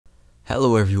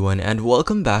Hello everyone and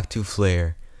welcome back to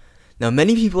Flare. Now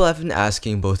many people have been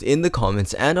asking both in the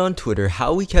comments and on Twitter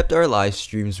how we kept our live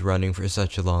streams running for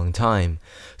such a long time.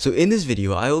 So in this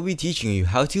video I will be teaching you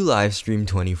how to live stream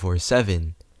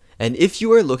 24/7. And if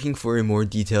you are looking for a more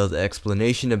detailed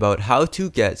explanation about how to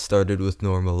get started with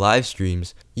normal live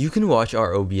streams, you can watch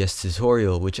our OBS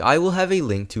tutorial, which I will have a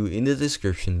link to in the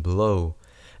description below.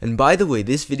 And by the way,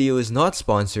 this video is not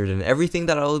sponsored and everything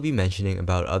that I will be mentioning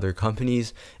about other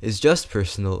companies is just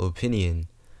personal opinion.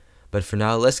 But for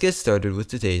now, let's get started with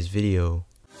today's video.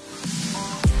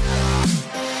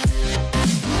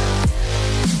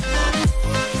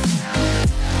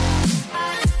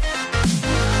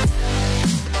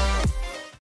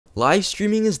 Live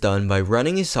streaming is done by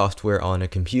running a software on a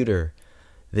computer.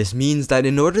 This means that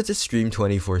in order to stream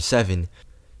 24/7,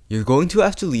 you're going to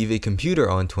have to leave a computer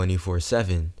on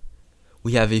 24/7.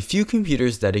 We have a few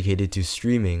computers dedicated to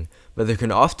streaming, but there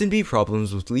can often be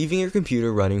problems with leaving your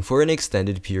computer running for an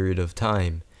extended period of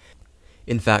time.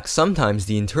 In fact, sometimes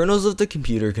the internals of the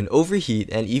computer can overheat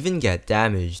and even get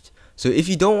damaged. So if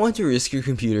you don't want to risk your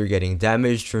computer getting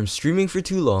damaged from streaming for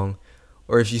too long,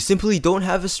 or if you simply don't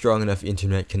have a strong enough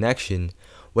internet connection,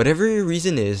 whatever your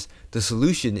reason is, the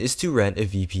solution is to rent a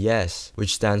VPS,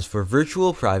 which stands for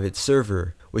Virtual Private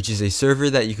Server, which is a server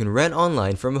that you can rent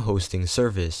online from a hosting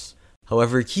service.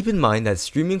 However, keep in mind that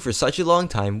streaming for such a long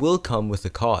time will come with a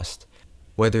cost,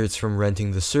 whether it's from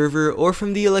renting the server or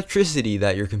from the electricity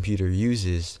that your computer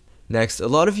uses. Next, a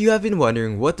lot of you have been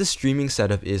wondering what the streaming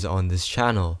setup is on this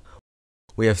channel.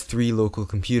 We have 3 local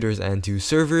computers and 2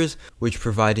 servers, which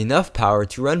provide enough power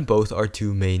to run both our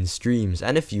 2 main streams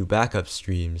and a few backup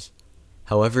streams.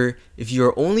 However, if you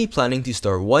are only planning to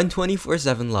start one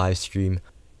 24/7 live stream,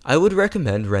 I would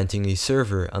recommend renting a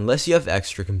server unless you have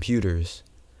extra computers.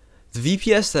 The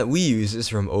VPS that we use is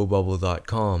from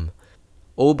obubble.com.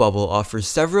 Obubble offers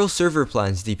several server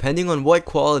plans depending on what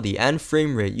quality and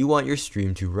frame rate you want your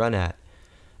stream to run at,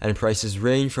 and prices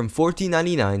range from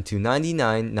 $14.99 to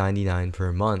 $99.99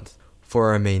 per month.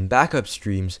 For our main backup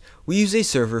streams, we use a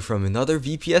server from another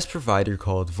VPS provider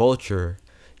called Vulture.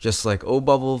 Just like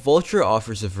Obubble, Vulture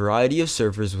offers a variety of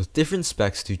servers with different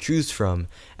specs to choose from,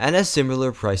 and has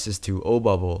similar prices to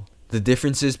Obubble. The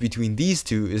differences between these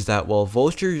two is that while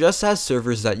Vulture just has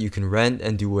servers that you can rent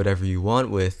and do whatever you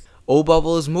want with,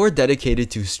 Obubble is more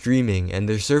dedicated to streaming and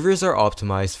their servers are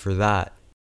optimized for that.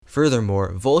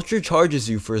 Furthermore, Vulture charges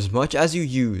you for as much as you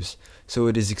use, so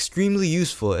it is extremely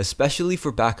useful, especially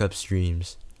for backup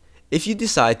streams. If you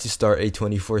decide to start a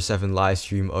 24/7 live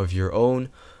stream of your own,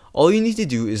 all you need to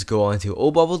do is go onto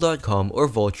obubble.com or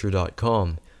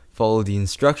vulture.com, follow the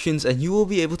instructions and you will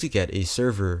be able to get a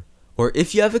server. Or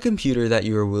if you have a computer that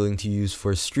you are willing to use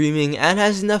for streaming and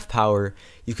has enough power,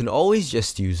 you can always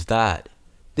just use that.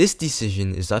 This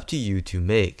decision is up to you to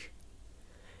make.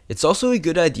 It's also a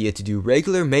good idea to do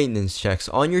regular maintenance checks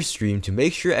on your stream to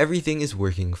make sure everything is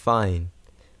working fine.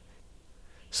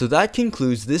 So that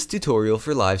concludes this tutorial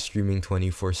for live streaming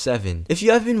 24/7. If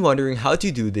you have been wondering how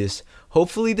to do this,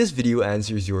 hopefully this video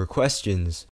answers your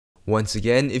questions. Once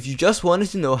again, if you just wanted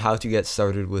to know how to get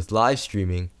started with live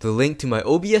streaming, the link to my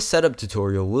OBS setup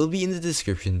tutorial will be in the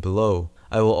description below.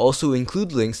 I will also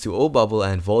include links to Obubble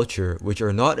and Vulture, which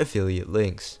are not affiliate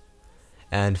links.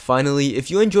 And finally,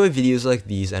 if you enjoy videos like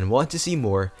these and want to see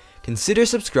more, consider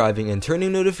subscribing and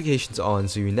turning notifications on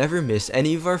so you never miss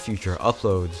any of our future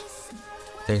uploads.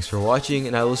 Thanks for watching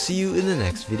and I will see you in the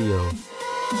next video.